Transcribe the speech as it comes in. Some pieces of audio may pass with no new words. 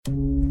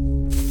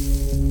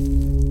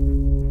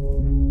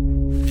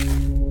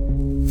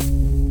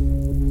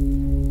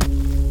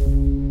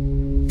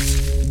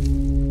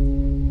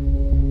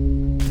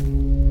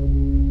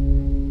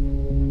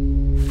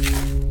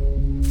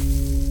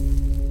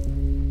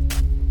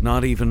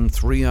Not even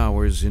 3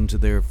 hours into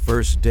their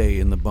first day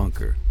in the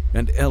bunker,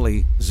 and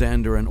Ellie,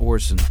 Xander, and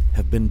Orson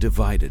have been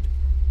divided.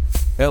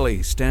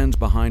 Ellie stands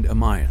behind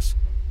Amias,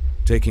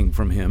 taking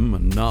from him a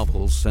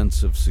novel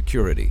sense of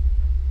security.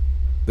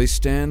 They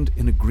stand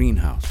in a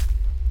greenhouse,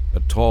 a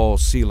tall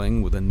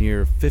ceiling with a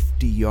near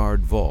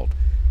 50-yard vault.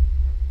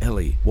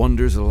 Ellie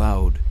wonders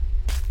aloud.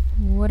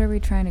 What are we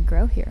trying to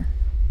grow here?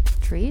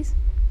 Trees?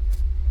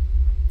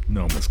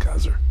 No, Miss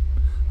Kaiser.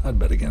 I'd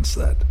bet against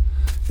that.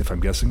 If I'm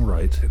guessing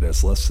right, it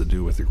has less to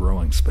do with the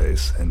growing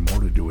space and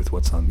more to do with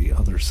what's on the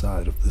other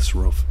side of this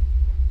roof.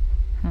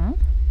 Huh?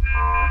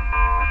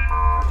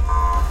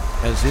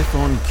 As if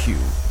on cue,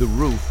 the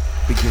roof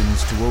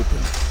begins to open.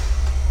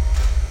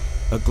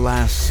 A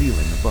glass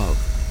ceiling above.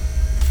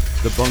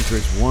 The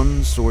bunker's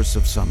one source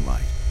of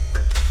sunlight.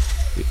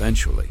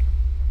 Eventually.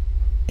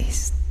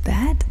 Is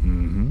that?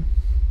 Mm-hmm.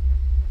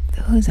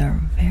 Those are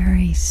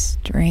very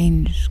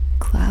strange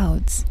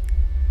clouds.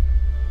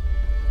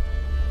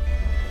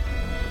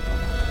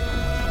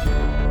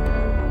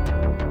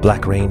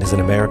 Black Rain is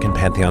an American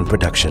Pantheon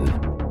production.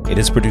 It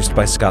is produced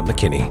by Scott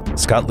McKinney,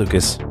 Scott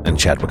Lucas, and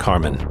Chadwick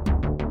Harmon.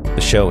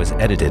 The show is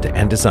edited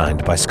and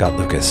designed by Scott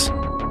Lucas,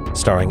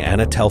 starring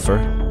Anna Telfer,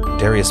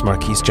 Darius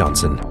Marquise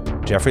Johnson,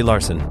 Jeffrey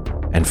Larson,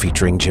 and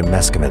featuring Jim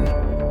Meskimen.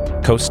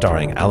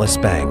 Co-starring Alice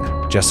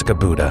Bang, Jessica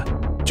Buda,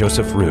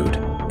 Joseph Rood,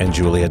 and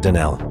Julia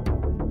Donnell.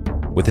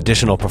 With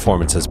additional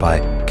performances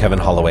by Kevin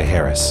Holloway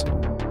Harris.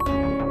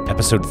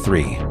 Episode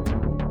 3,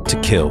 To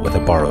Kill with a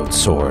Borrowed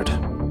Sword.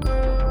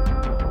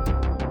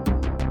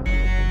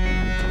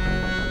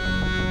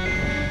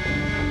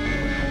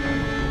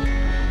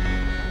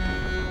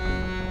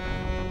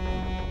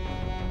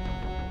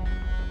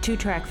 Two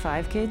Track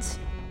 5 kids?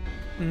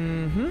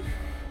 Mm-hmm.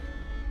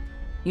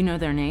 You know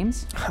their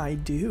names? I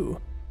do.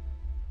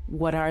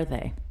 What are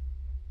they?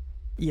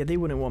 Yeah, they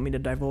wouldn't want me to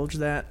divulge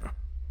that.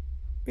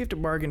 We have to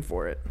bargain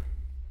for it.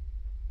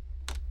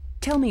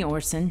 Tell me,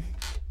 Orson,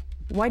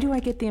 why do I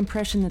get the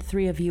impression the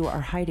three of you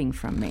are hiding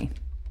from me?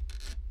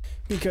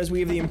 Because we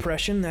have the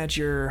impression that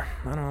you're,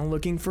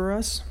 looking for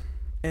us.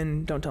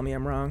 And don't tell me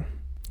I'm wrong.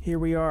 Here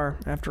we are,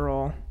 after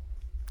all.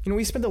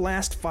 We spent the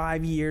last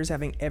 5 years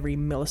having every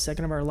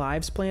millisecond of our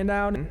lives planned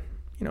out. And,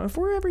 if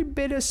we're every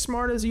bit as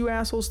smart as you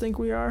assholes think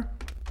we are,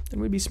 then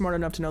we'd be smart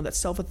enough to know that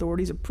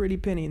self-authority is a pretty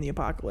penny in the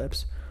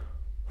apocalypse.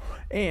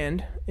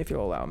 And, if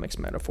you'll allow a mixed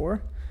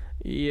metaphor,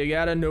 you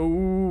gotta know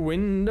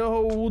when to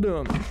hold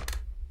 'em.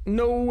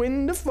 Know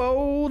when to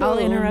fold 'em. I'll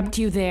interrupt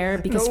you there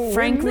because,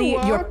 frankly,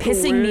 you're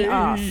pissing me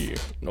off.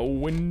 Know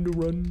when to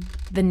run.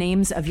 The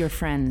names of your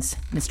friends,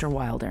 Mr.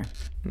 Wilder.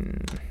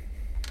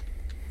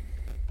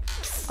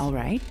 All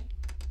right.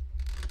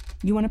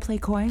 You want to play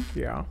coy?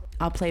 Yeah.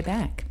 I'll play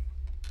back.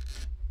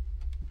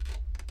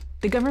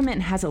 The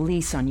government has a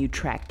lease on you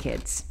track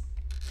kids.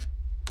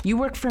 You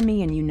work for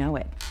me and you know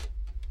it.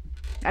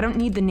 I don't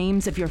need the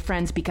names of your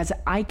friends because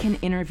I can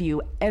interview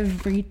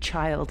every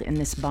child in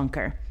this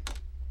bunker.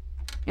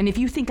 And if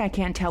you think I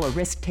can't tell a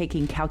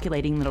risk-taking,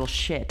 calculating little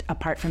shit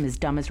apart from his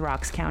dumb as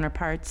rocks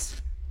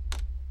counterparts,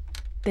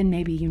 then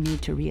maybe you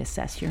need to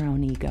reassess your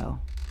own ego.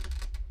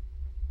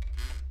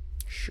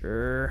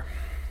 Sure.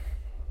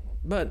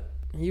 But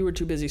you were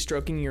too busy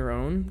stroking your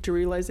own to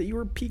realize that you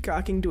were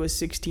peacocking to a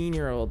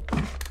 16-year-old.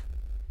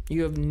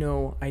 You have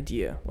no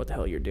idea what the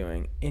hell you're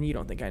doing, and you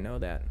don't think I know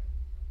that.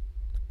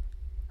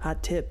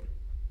 Hot tip.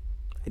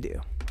 I do.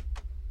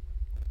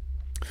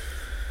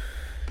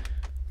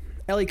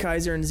 Ellie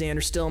Kaiser and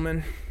Xander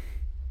Stillman.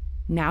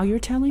 Now you're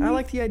telling me? I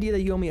like the idea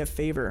that you owe me a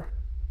favor.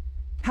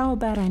 How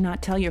about I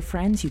not tell your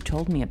friends you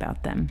told me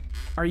about them?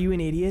 Are you an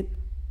idiot?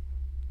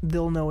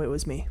 They'll know it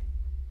was me.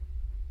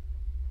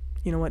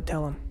 You know what?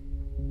 Tell them.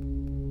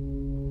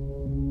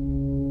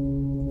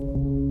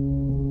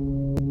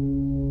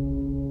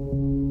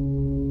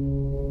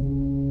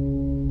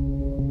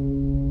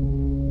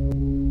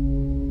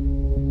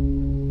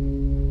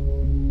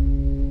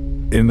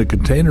 In the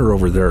container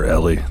over there,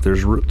 Ellie,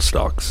 there's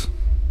rootstocks.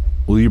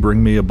 Will you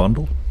bring me a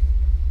bundle?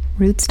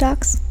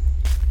 Rootstocks?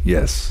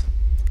 Yes.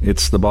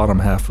 It's the bottom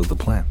half of the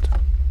plant.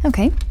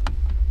 Okay.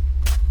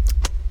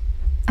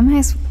 I'm gonna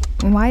ask,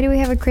 why do we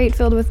have a crate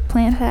filled with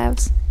plant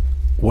halves?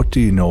 What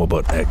do you know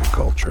about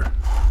agriculture?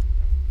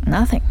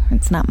 Nothing.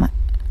 It's not my...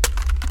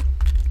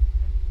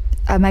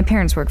 my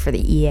parents work for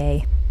the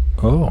EA.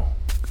 Oh.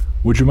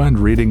 Would you mind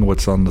reading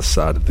what's on the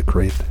side of the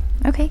crate?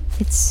 Okay.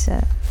 It's,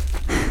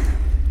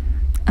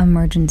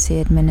 Emergency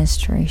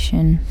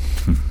Administration.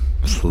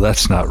 So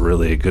that's not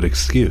really a good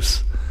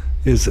excuse,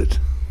 is it?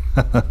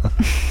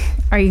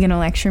 Are you gonna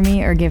lecture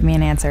me or give me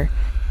an answer?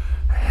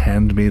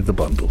 Hand me the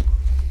bundle.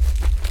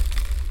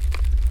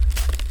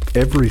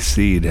 Every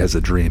seed has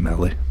a dream,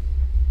 Ellie.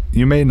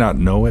 You may not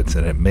know it,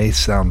 and it may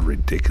sound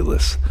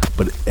ridiculous,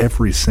 but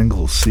every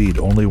single seed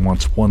only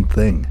wants one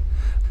thing.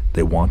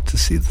 They want to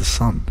see the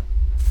sun.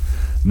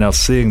 Now,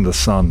 seeing the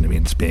sun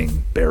means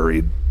being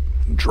buried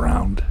and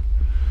drowned.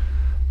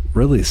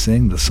 Really,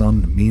 seeing the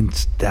sun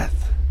means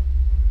death.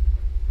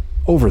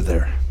 Over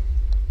there.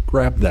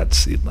 Grab that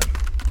seedling.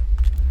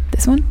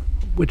 This one?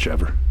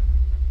 Whichever.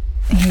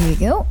 Here you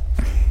go.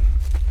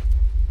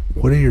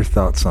 What are your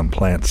thoughts on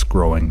plants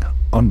growing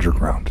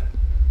underground?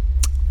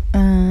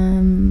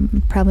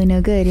 Probably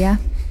no good, yeah?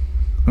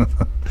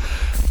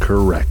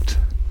 Correct.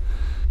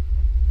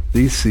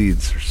 These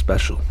seeds are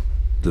special,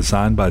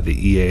 designed by the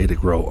EA to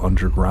grow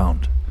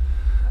underground.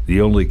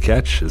 The only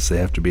catch is they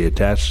have to be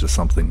attached to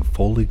something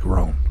fully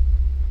grown.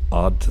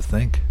 Odd to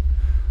think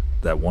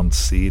that one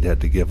seed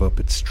had to give up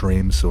its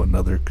dream so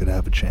another could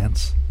have a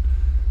chance.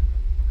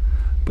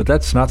 But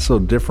that's not so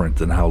different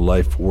than how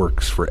life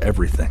works for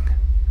everything.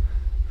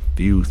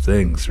 Few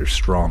things are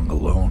strong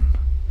alone,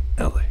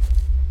 Ellie.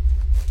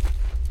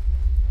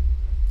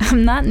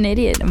 I'm not an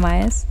idiot,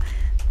 Amias.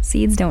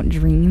 Seeds don't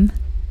dream.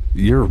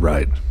 You're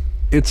right.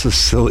 It's a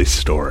silly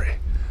story.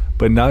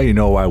 But now you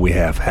know why we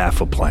have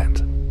half a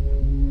plant.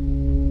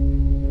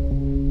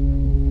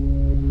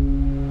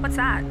 What's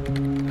that?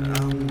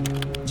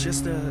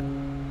 Just a...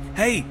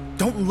 Hey,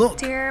 don't look!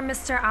 Dear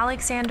Mr.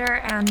 Alexander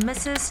and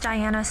Mrs.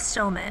 Diana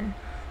Stillman,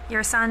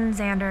 your son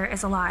Xander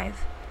is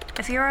alive.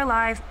 If you're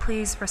alive,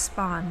 please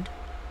respond.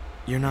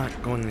 You're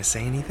not going to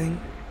say anything?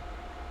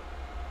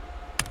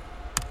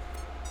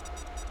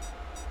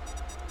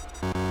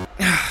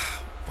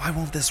 Why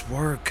won't this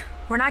work?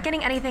 We're not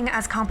getting anything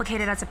as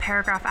complicated as a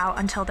paragraph out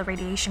until the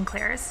radiation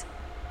clears.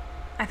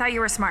 I thought you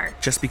were smart.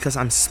 Just because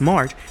I'm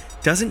smart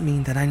doesn't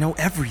mean that I know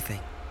everything.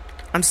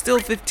 I'm still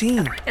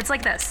 15. It's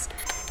like this.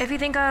 If you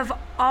think of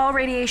all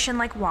radiation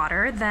like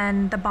water,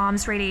 then the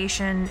bomb's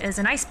radiation is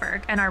an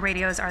iceberg and our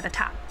radios are the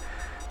tap.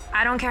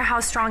 I don't care how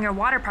strong your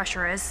water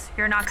pressure is,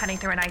 you're not cutting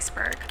through an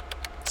iceberg.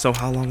 So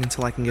how long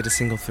until I can get a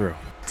single through?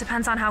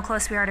 Depends on how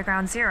close we are to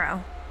ground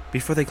zero.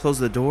 Before they closed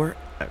the door,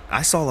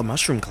 I saw a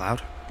mushroom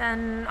cloud.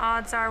 Then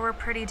odds are we're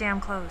pretty damn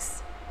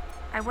close.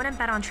 I wouldn't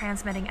bet on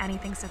transmitting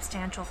anything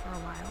substantial for a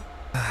while.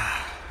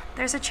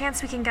 There's a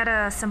chance we can get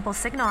a simple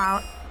signal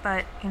out,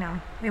 but,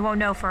 we won't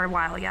know for a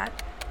while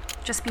yet.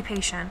 Just be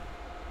patient.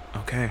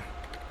 Okay.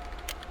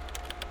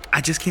 I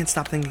just can't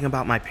stop thinking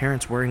about my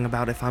parents worrying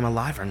about if I'm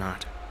alive or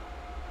not.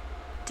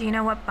 Do you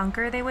know what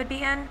bunker they would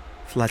be in?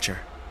 Fletcher.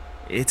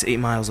 It's 8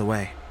 miles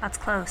away. That's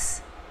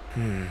close.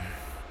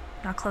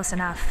 Not close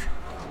enough.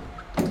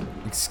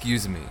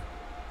 Excuse me.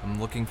 I'm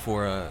looking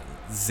for a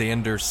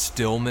Xander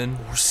Stillman.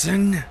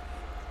 Orson?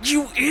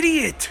 You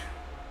idiot!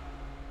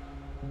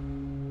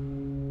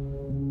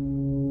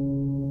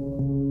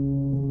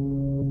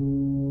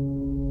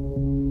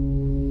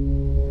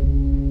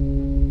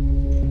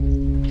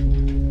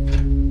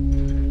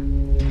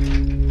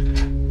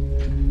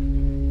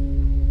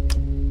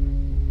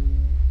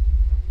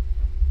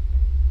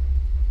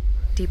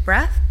 Deep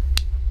breath.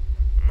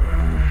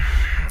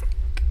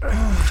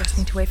 Just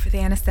need to wait for the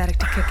anesthetic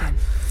to kick in.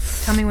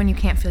 Tell me when you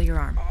can't feel your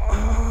arm.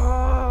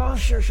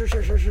 Sure. A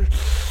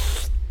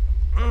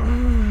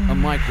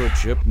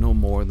microchip no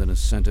more than a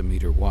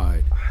centimeter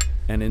wide,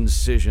 an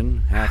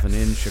incision half an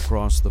inch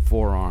across the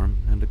forearm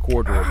and a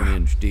quarter of an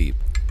inch deep.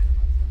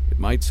 It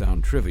might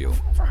sound trivial,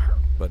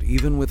 but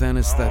even with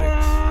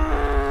anesthetics...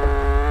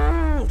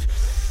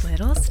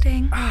 Little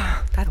sting.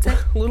 That's it.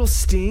 Little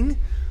sting?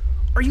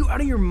 Are you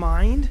out of your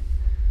mind?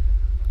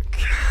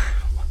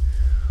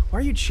 Why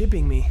are you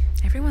chipping me?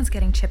 Everyone's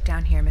getting chipped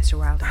down here, Mr.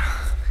 Wilder.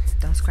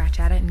 Don't scratch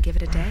at it and give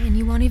it a day, and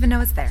you won't even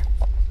know it's there.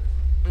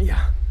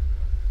 Yeah.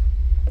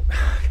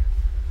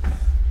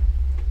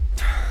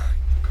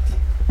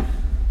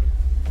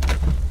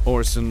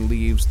 Orson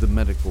leaves the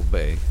medical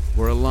bay,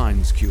 where a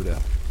line's queued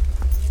up.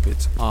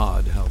 It's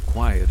odd how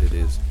quiet it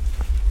is.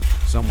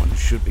 Someone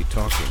should be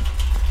talking.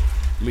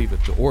 Leave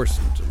it to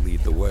Orson to lead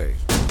the way.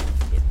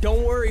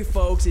 Don't worry,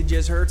 folks, it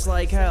just hurts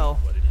like hell.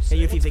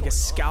 Hey, if you think a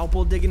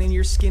scalpel digging in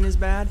your skin is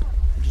bad,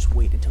 just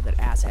wait until that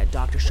asshat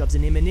doctor shoves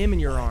an M&M in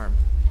your arm.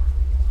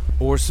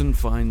 Orson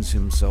finds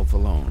himself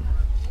alone.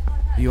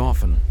 He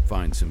often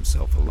finds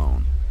himself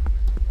alone.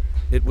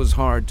 It was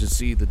hard to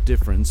see the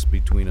difference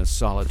between a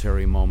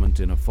solitary moment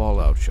in a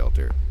fallout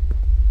shelter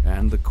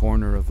and the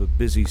corner of a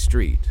busy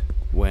street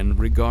when,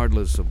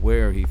 regardless of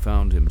where he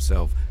found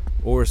himself,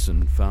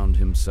 Orson found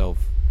himself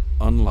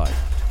unliked.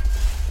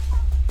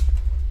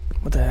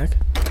 What the heck?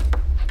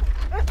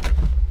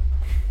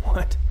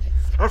 What?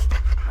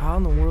 How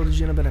in the world did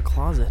you end up in a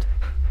closet?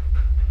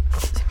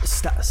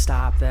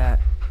 Stop that.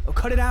 Oh,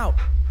 cut it out.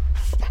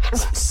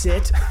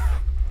 Sit.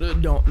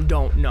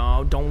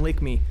 Don't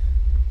lick me.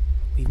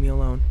 Leave me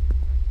alone.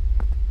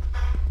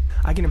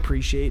 I can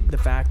appreciate the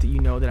fact that you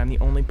know that I'm the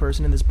only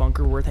person in this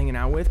bunker worth hanging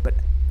out with, but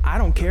I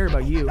don't care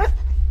about you.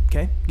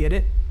 Okay? Get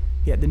it?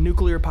 Yeah, the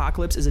nuclear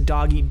apocalypse is a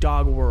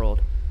dog-eat-dog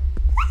world.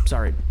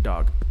 Sorry,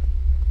 dog.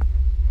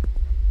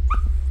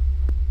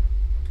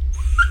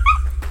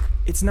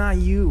 It's not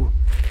you.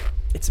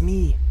 It's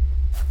me.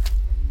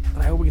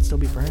 But I hope we can still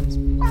be friends.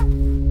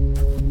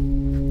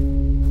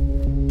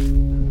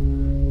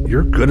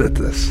 You're good at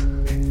this.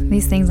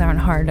 These things aren't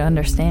hard to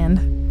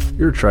understand.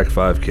 You're a Trek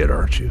 5 kid,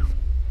 aren't you?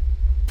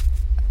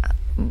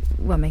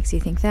 What makes you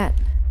think that?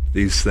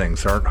 These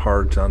things aren't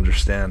hard to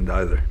understand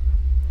either.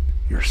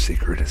 Your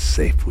secret is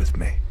safe with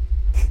me.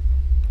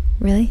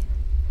 Really?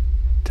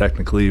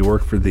 Technically, you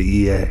work for the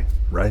EA,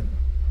 right?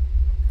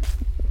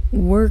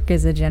 Work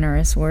is a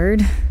generous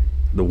word.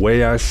 The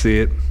way I see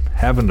it,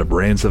 having the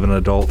brains of an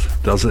adult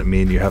doesn't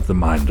mean you have the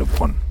mind of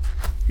one.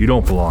 You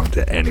don't belong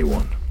to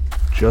anyone,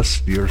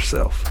 just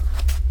yourself.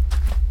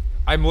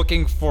 I'm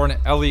looking for an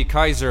Ellie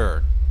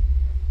Kaiser.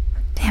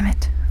 Damn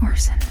it,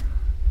 Orson.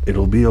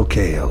 It'll be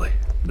okay, Ellie.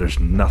 There's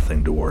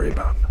nothing to worry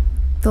about.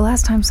 The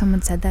last time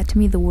someone said that to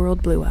me, the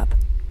world blew up.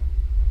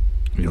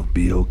 You'll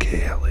be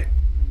okay, Ellie.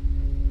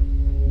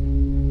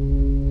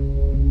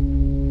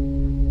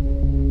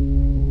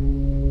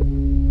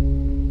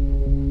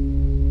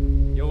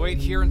 You'll wait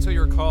here until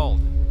you're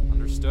called.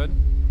 Understood?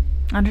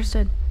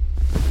 Understood.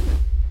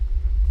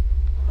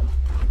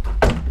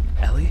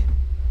 Ellie?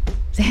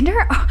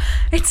 Xander? Oh,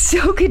 it's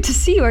so good to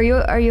see you.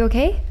 Are you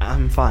okay?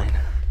 I'm fine.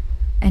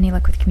 Any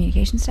luck with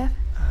communication stuff?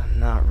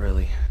 Not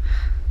really.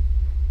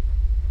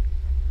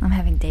 I'm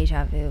having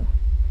deja vu.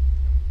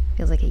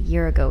 Feels like a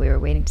year ago we were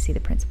waiting to see the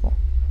principal.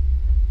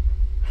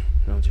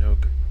 No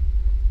joke.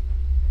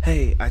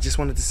 Hey, I just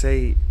wanted to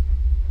say,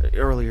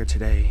 earlier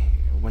today,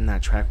 when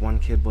that track 1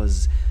 kid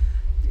was...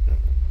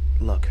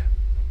 Look,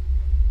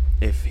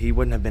 if he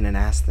wouldn't have been an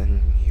ass,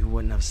 then you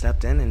wouldn't have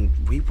stepped in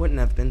and we wouldn't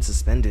have been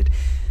suspended.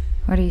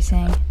 What are you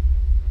saying?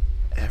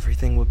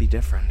 Everything would be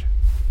different.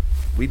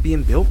 We'd be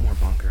in Biltmore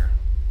Bunker.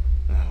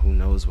 Who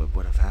knows what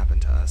would have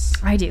happened to us.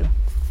 I do.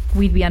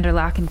 We'd be under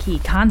lock and key,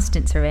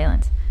 constant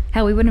surveillance.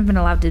 Hell, we wouldn't have been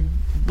allowed to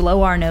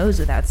blow our nose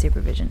without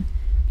supervision.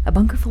 A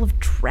bunker full of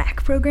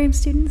track program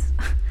students?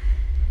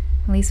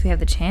 At least we have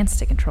the chance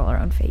to control our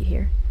own fate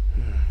here.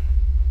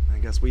 I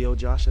guess we owe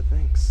Josh a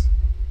thanks.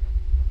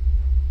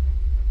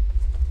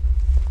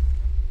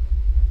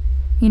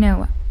 You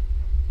know,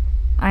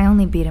 I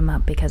only beat him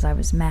up because I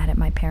was mad at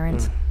my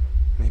parents.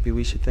 Maybe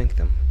we should thank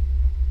them.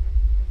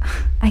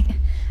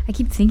 I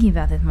keep thinking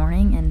about this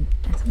morning, and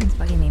something's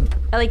bugging me.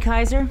 Ellie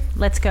Kaiser,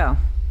 let's go.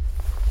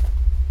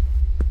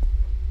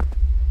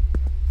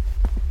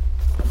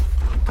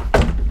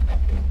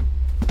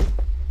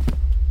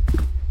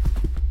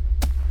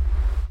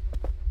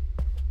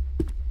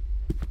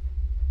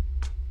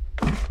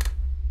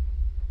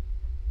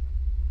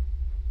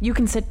 You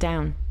can sit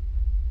down.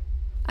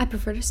 I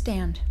prefer to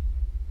stand,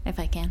 if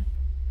I can.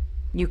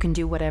 You can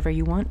do whatever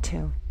you want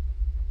to.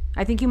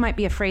 I think you might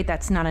be afraid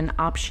that's not an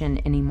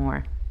option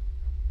anymore.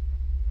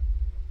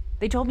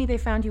 They told me they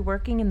found you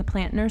working in the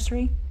plant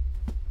nursery.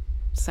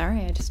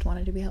 Sorry, I just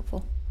wanted to be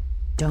helpful.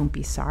 Don't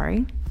be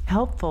sorry.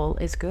 Helpful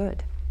is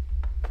good.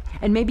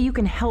 And maybe you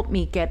can help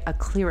me get a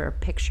clearer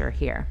picture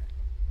here.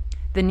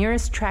 The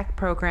nearest track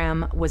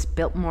program was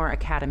Biltmore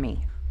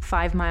Academy,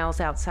 5 miles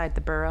outside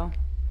the borough.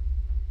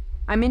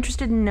 I'm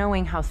interested in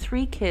knowing how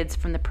 3 kids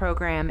from the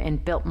program in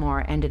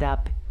Biltmore ended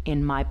up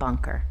in my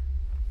bunker.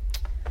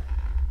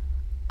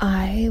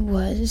 I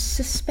was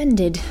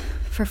suspended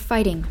for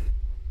fighting.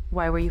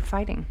 Why were you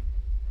fighting?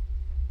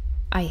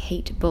 I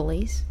hate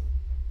bullies.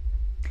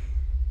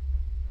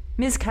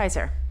 Ms.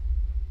 Kaiser,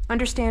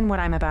 understand what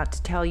I'm about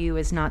to tell you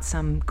is not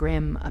some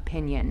grim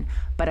opinion,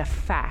 but a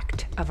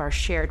fact of our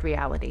shared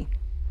reality.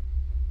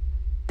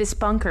 This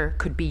bunker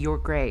could be your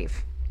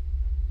grave.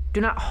 Do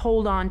not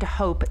hold on to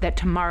hope that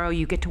tomorrow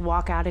you get to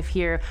walk out of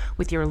here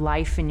with your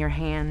life in your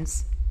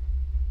hands.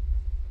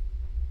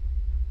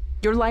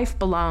 Your life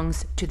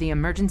belongs to the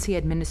emergency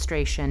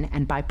administration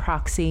and, by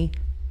proxy,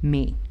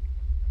 me.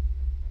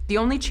 The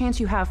only chance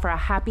you have for a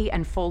happy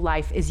and full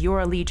life is your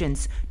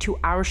allegiance to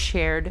our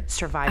shared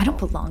survival. I don't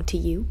belong to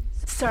you.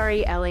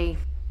 Sorry, Ellie,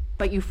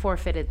 but you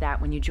forfeited that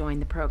when you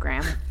joined the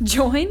program.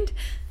 Joined?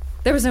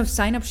 There was no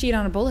sign-up sheet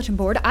on a bulletin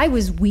board. I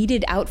was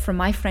weeded out from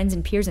my friends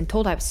and peers and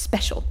told I was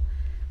special.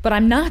 But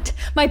I'm not.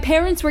 My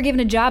parents were given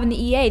a job in the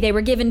EA. They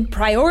were given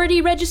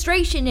priority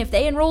registration if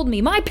they enrolled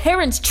me. My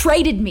parents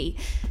traded me.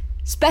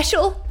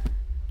 Special?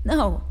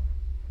 No.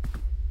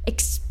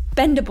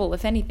 Expendable,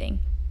 if anything.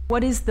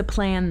 What is the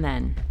plan,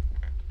 then?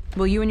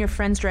 Will you and your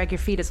friends drag your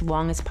feet as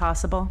long as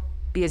possible?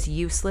 Be as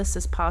useless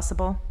as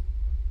possible?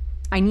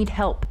 I need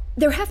help.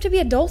 There have to be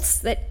adults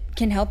that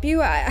can help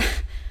you.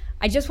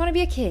 I just want to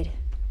be a kid.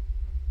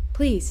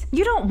 Please.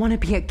 You don't want to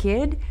be a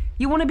kid.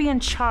 You want to be in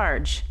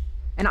charge.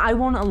 And I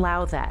won't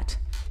allow that.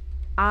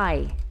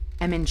 I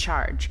am in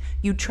charge.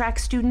 You track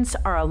students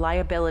are a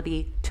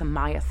liability to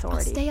my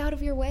authority. I'll stay out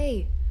of your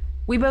way.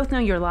 We both know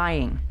you're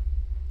lying.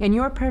 In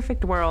your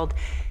perfect world,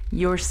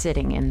 you're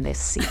sitting in this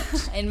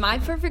seat. In my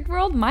perfect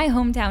world, my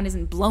hometown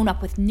isn't blown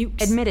up with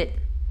nukes. Admit it.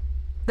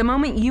 The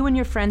moment you and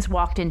your friends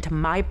walked into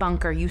my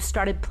bunker, you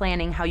started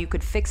planning how you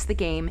could fix the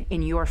game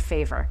in your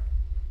favor.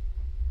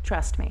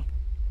 Trust me,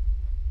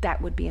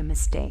 that would be a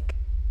mistake.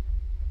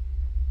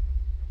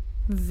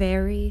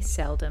 Very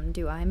seldom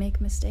do I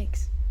make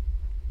mistakes.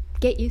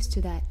 Get used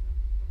to that.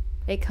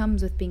 It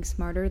comes with being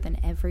smarter than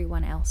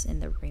everyone else in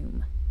the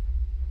room.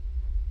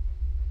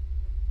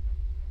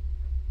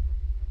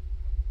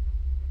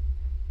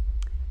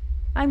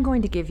 I'm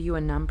going to give you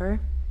a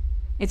number.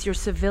 It's your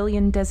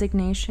civilian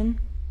designation.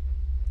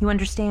 You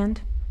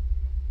understand?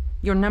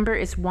 Your number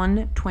is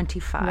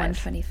 125.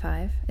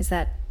 125? Is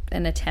that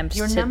an attempt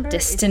Your to number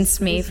distance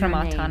me is from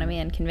your autonomy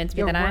name. and convince me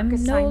Your that work I'm no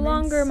assignments,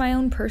 longer my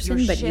own person,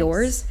 your but shifts,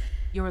 yours?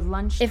 Your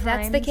lunch If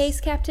that's the times,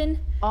 case, Captain,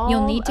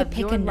 You'll need to of pick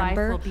your a life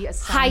number will be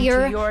assigned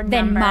higher to your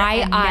than number my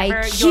and never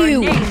your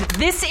IQ. name.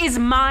 This is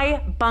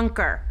my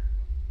bunker.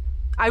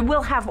 I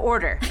will have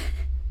order.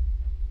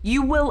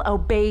 You will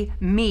obey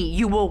me.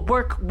 You will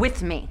work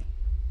with me.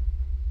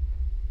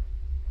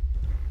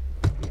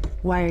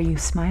 Why are you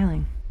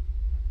smiling?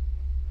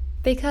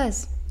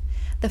 Because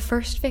the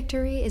first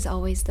victory is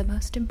always the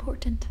most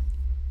important.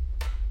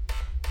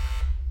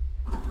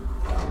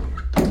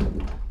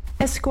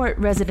 Escort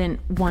resident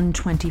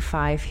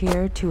 125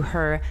 here to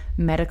her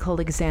medical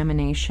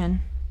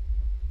examination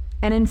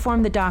and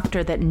inform the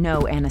doctor that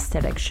no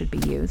anesthetic should be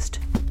used.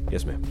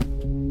 Yes, ma'am.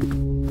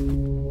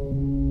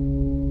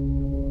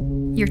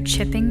 You're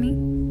chipping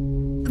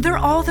me? They're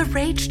all the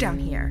rage down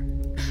here.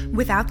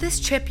 Without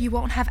this chip, you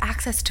won't have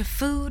access to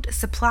food,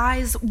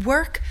 supplies,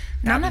 work,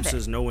 none of it.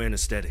 Says no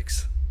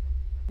anesthetics.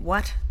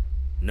 What?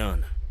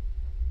 None.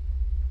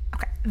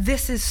 Okay,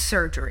 this is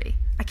surgery.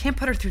 I can't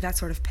put her through that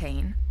sort of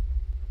pain.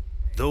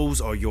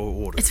 Those are your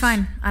orders. It's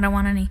fine. I don't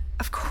want any.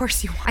 Of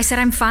course you want. I said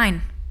I'm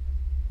fine.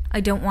 I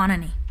don't want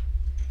any.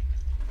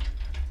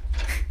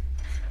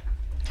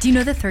 Do you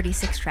know the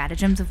 36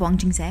 stratagems of Wang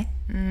Jingzhe?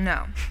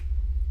 No.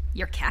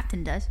 Your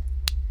captain does.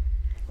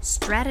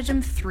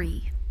 Stratagem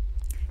 3.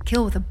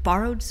 Kill with a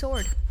borrowed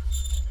sword.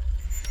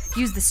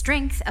 Use the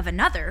strength of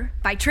another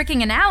by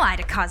tricking an ally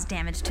to cause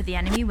damage to the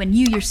enemy when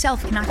you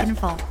yourself cannot get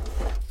involved.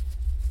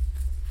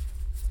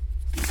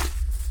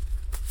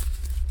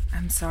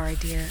 I'm sorry,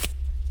 dear.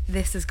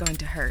 This is going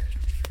to hurt.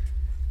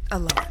 A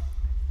lot.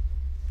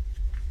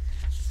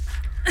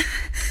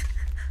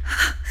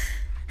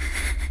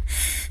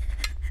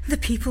 The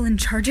people in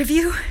charge of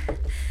you,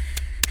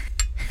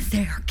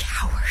 they are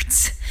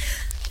cowards.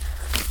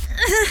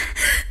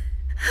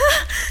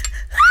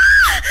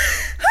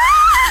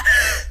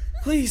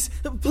 Please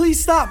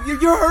stop.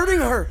 You're hurting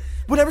her.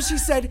 Whatever she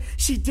said,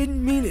 she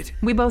didn't mean it.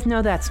 We both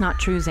know that's not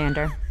true,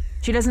 Xander.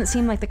 She doesn't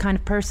seem like the kind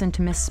of person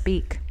to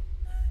misspeak.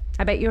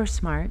 I bet you're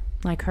smart,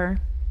 like her.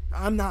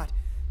 I'm not.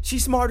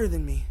 She's smarter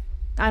than me.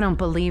 I don't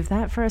believe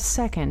that for a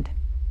second.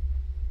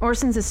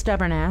 Orson's a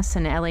stubborn ass,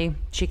 and Ellie,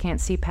 she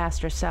can't see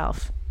past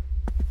herself.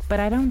 But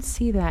I don't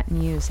see that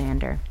in you,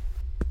 Xander.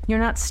 You're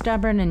not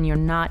stubborn and you're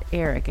not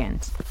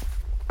arrogant.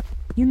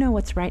 You know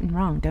what's right and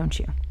wrong, don't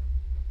you?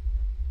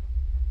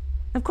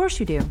 Of course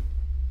you do.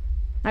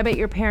 I bet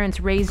your parents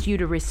raised you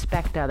to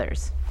respect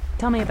others.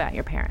 Tell me about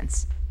your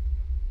parents.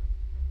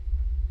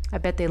 I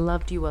bet they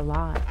loved you a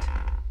lot.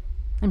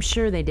 I'm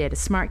sure they did. A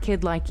smart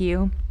kid like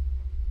you.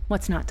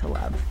 What's not to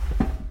love?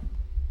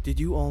 Did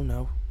you all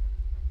know?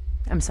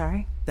 I'm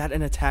sorry? That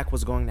an attack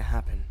was going to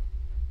happen.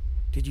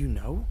 Did you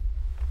know?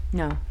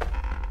 No.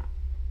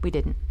 We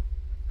didn't.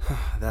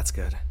 That's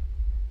good.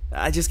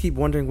 I just keep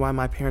wondering why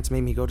my parents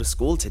made me go to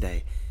school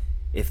today.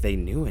 If they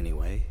knew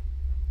anyway.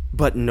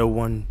 But no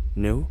one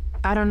knew?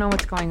 I don't know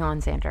what's going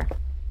on, Xander.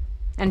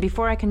 And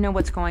before I can know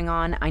what's going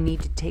on, I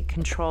need to take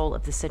control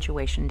of the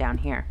situation down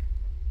here.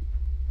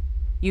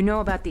 You know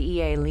about the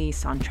EA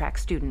lease on track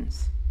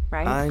students,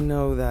 right? I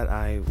know that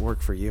I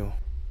work for you.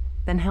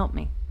 Then help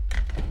me.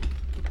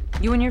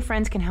 You and your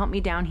friends can help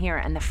me down here,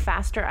 and the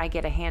faster I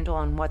get a handle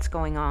on what's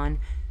going on,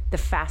 the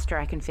faster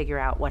I can figure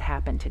out what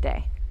happened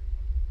today.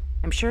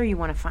 I'm sure you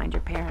want to find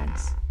your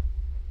parents.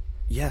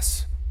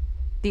 Yes.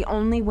 The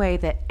only way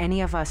that any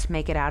of us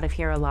make it out of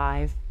here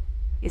alive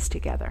is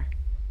together.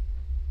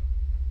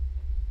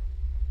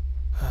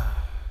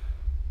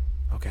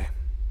 Okay.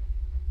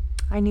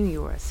 I knew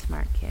you were a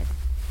smart kid.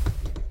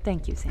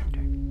 Thank you,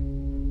 Xander.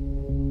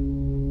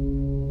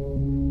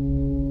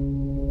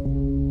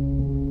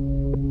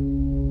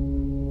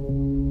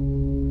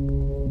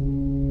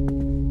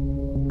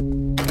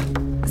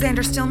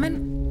 Xander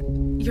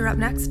Stillman, you're up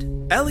next.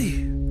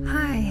 Ellie!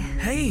 Hi.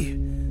 Hey!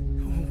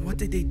 What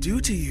did they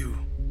do to you?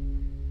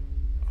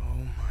 Oh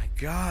my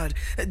god.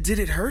 Did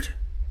it hurt?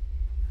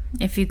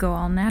 If you go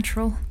all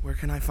natural. Where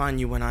can I find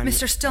you when I'm...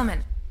 Mr.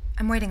 Stillman,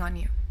 I'm waiting on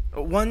you.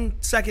 1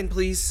 second,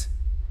 please.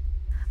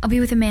 I'll be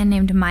with a man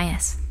named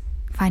Amias.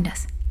 Find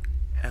us.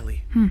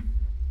 Ellie.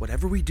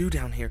 Whatever we do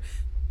down here,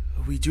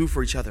 we do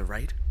for each other,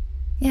 right?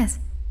 Yes.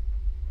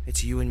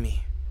 It's you and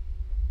me.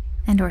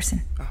 And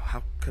Orson. Oh,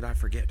 how could I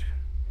forget?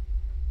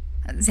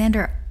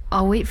 Xander,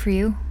 I'll wait for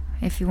you,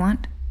 if you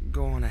want.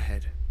 Go on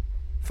ahead.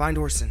 Find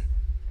Orson.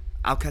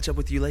 I'll catch up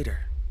with you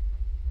later.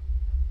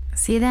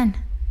 See you then.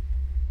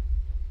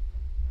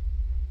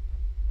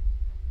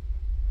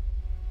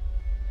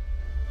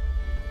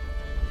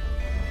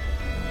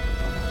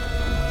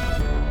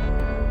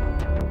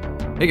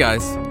 Hey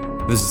guys,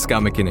 this is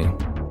Scott McKinney,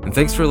 and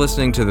thanks for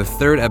listening to the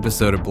 3rd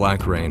episode of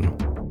Black Rain.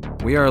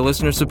 We are a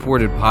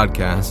listener-supported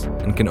podcast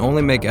and can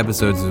only make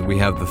episodes as we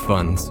have the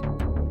funds.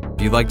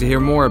 If you'd like to hear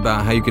more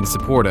about how you can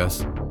support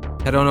us,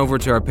 head on over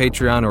to our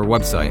Patreon or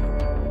website.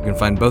 You can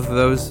find both of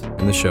those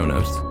in the show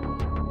notes.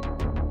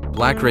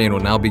 Black Rain will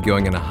now be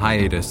going on a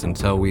hiatus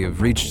until we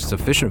have reached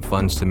sufficient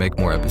funds to make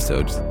more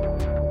episodes.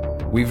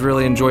 We've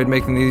really enjoyed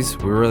making these.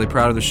 We're really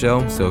proud of the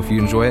show, so if you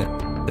enjoy it,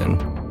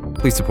 then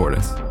please support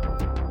us.